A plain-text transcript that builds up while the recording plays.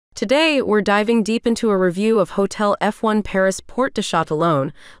Today, we're diving deep into a review of hotelF1 Paris Porte de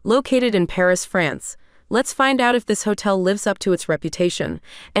Chatillon, located in Paris, France. Let's find out if this hotel lives up to its reputation,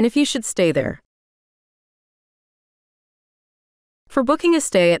 and if you should stay there. For booking a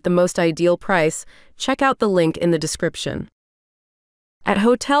stay at the most ideal price, check out the link in the description. At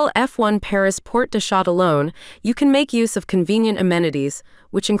hotelF1 Paris Porte de Chatillon, you can make use of convenient amenities,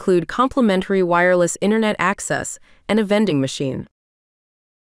 which include complimentary wireless internet access and a vending machine.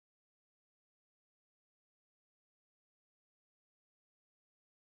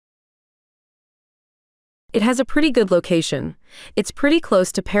 It has a pretty good location. It's pretty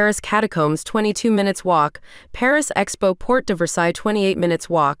close to Paris Catacombs, 22 minutes walk, Paris Expo Porte de Versailles, 28 minutes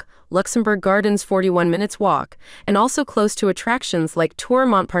walk, Luxembourg Gardens, 41 minutes walk, and also close to attractions like Tour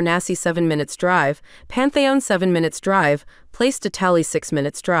Montparnasse, 7 minutes drive, Panthéon, 7 minutes drive, Place d'Italie, 6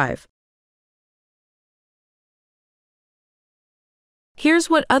 minutes drive. Here's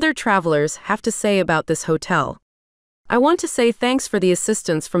what other travelers have to say about this hotel. I want to say thanks for the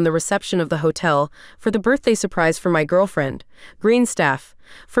assistance from the reception of the hotel, for the birthday surprise for my girlfriend. Green staff.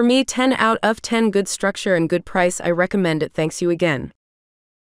 For me, 10 out of 10, good structure and good price. I recommend it. Thanks you again.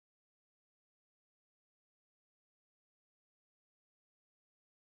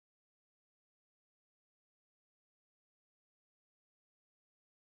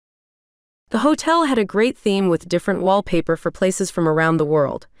 The hotel had a great theme with different wallpaper for places from around the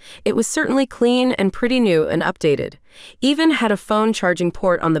world. It was certainly clean and pretty new and updated. Even had a phone charging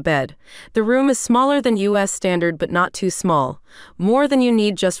port on the bed. The room is smaller than US standard but not too small. More than you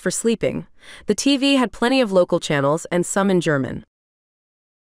need just for sleeping. The TV had plenty of local channels and some in German.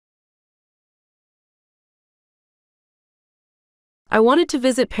 I wanted to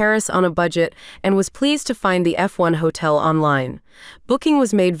visit Paris on a budget and was pleased to find the F1 hotel online. Booking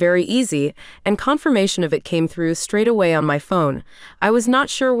was made very easy, and confirmation of it came through straight away on my phone. I was not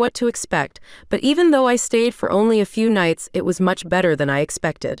sure what to expect, but even though I stayed for only a few nights, it was much better than I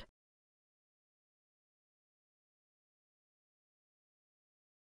expected.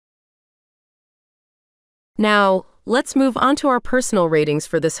 Now, let's move on to our personal ratings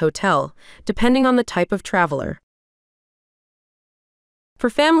for this hotel, depending on the type of traveler. For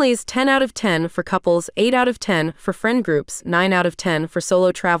families, 10 out of 10, for couples, 8 out of 10, for friend groups, 9 out of 10, for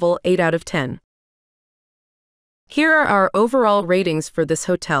solo travel, 8 out of 10. Here are our overall ratings for this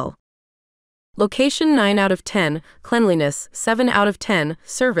hotel. Location, 9 out of 10, cleanliness, 7 out of 10,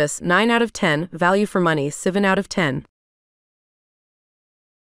 service, 9 out of 10, value for money, 7 out of 10.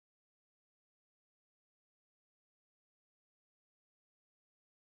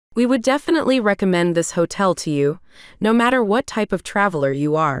 We would definitely recommend this hotel to you, no matter what type of traveler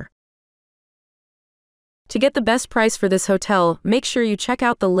you are. To get the best price for this hotel, make sure you check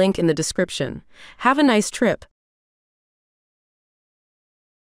out the link in the description. Have a nice trip.